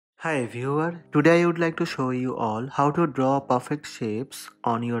Hi viewer, today I would like to show you all how to draw perfect shapes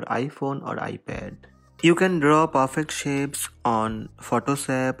on your iPhone or iPad. You can draw perfect shapes on Photos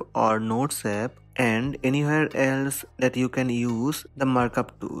app or Notes app and anywhere else that you can use the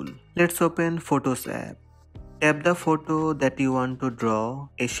markup tool. Let's open Photos app. Tap the photo that you want to draw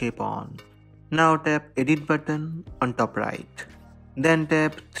a shape on. Now tap Edit button on top right. Then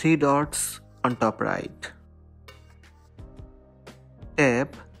tap 3 dots on top right.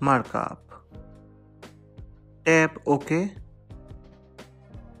 Tap Markup. Tap OK.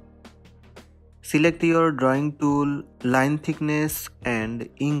 Select your drawing tool, line thickness and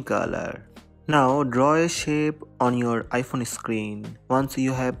ink color. Now draw a shape on your iPhone screen. Once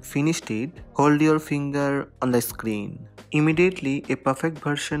you have finished it, hold your finger on the screen. Immediately a perfect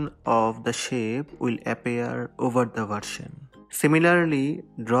version of the shape will appear over the version. Similarly,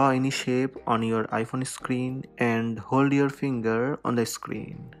 draw any shape on your iPhone screen and hold your finger on the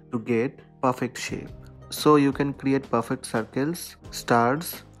screen to get perfect shape. So you can create perfect circles,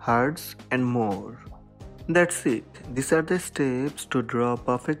 stars, hearts and more. That's it. These are the steps to draw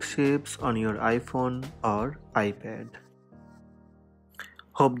perfect shapes on your iPhone or iPad.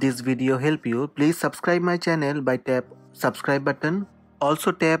 Hope this video helped you. Please subscribe my channel by tap subscribe button.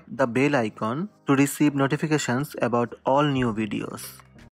 Also tap the bell icon to receive notifications about all new videos.